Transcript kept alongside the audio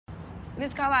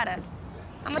Miss Carlotta,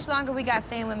 how much longer we got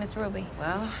staying with Miss Ruby?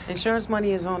 Well, insurance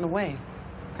money is on the way.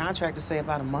 Contractors say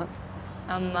about a month.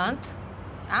 A month?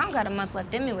 I don't got a month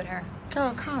left in me with her.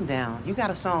 Girl, calm down. You got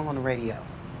a song on the radio.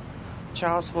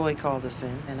 Charles Floyd called us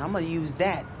in, and I'm gonna use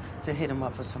that to hit him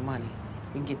up for some money.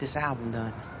 We can get this album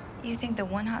done. You think the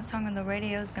one hot song on the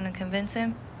radio is gonna convince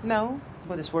him? No,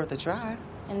 but it's worth a try.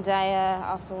 And I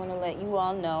also want to let you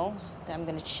all know that I'm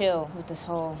gonna chill with this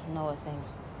whole Noah thing.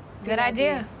 Good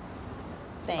idea.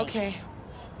 Thanks. Okay.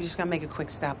 We just gotta make a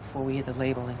quick stop before we hit the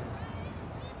label and...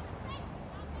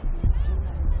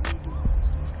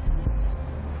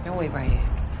 Don't wait right here.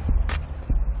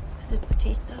 Is it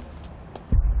Batista?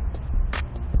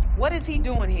 What is he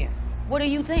doing here? What do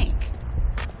you think?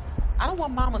 I don't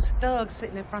want Mama's thug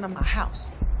sitting in front of my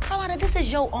house. Carlotta, this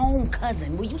is your own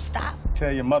cousin. Will you stop?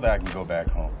 Tell your mother I can go back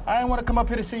home. I ain't want to come up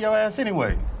here to see your ass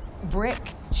anyway.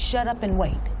 Brick, shut up and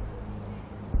wait.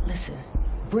 Listen,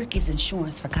 Brick is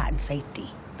insurance for cotton safety.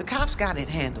 The cops got it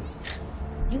handled.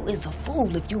 You is a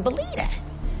fool if you believe that.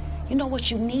 You know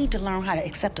what? You need to learn how to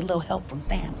accept a little help from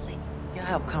family. Your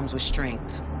help comes with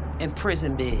strings and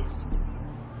prison bids.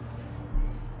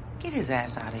 Get his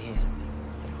ass out of here.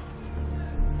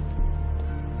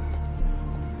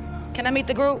 Can I meet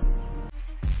the group?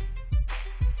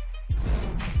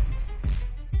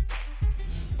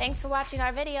 Thanks for watching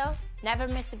our video. Never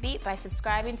miss a beat by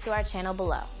subscribing to our channel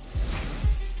below.